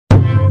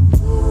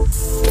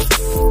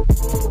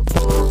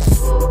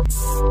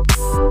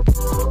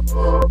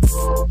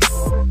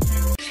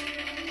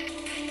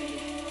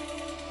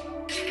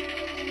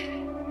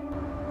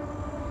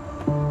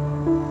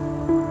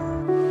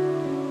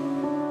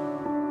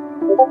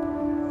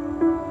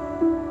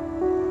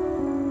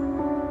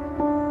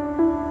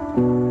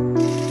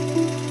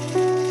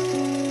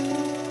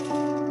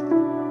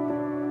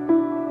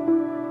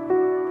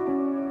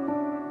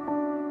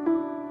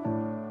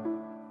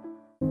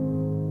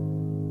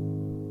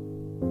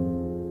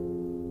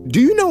Do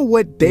you know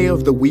what day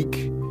of the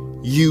week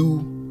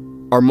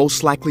you are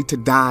most likely to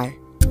die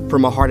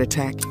from a heart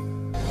attack?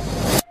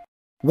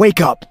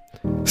 Wake up.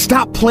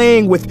 Stop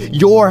playing with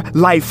your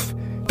life.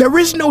 There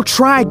is no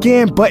try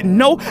again button,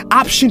 no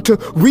option to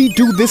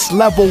redo this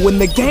level. When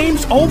the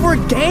game's over,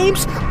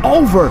 game's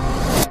over.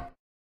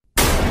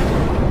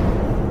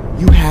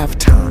 You have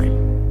time.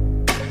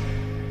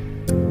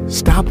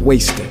 Stop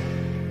wasting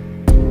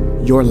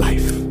your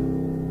life.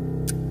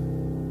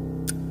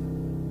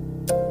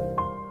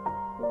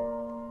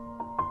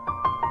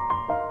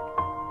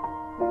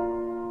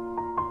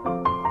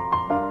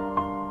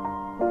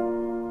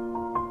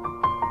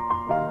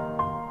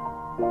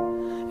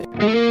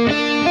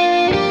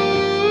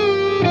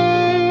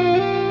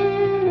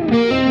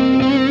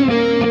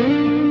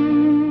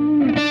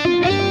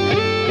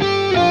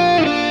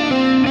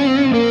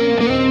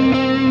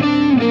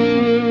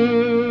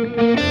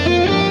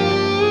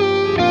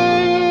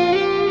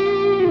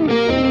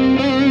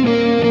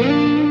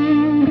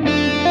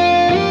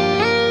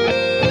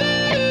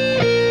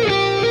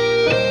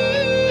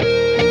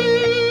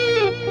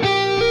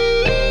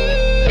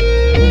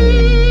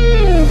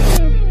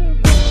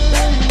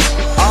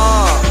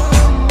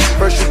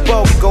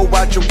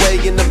 Your way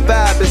in the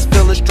vibe is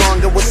feeling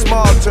strong, and what's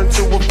small turn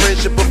to a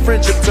friendship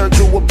turn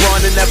to a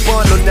bond, and that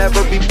bond will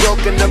never be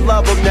broken, the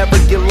love will never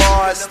get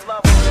lost.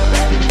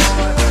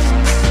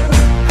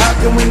 How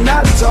can we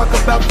not talk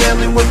about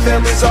family when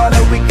family's all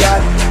that we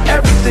got?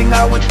 Everything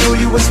I went through,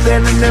 you were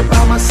standing there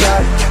by my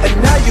side, and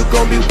now you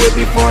gon' be with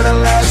me for the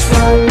last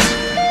ride.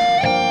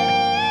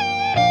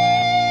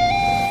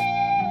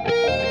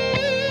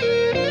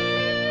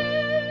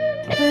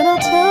 And I'll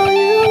tell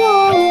you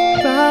all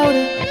about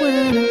it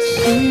when I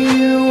see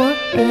you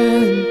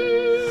again.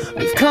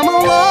 We've come a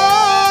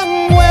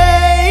long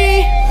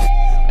way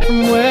from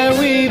where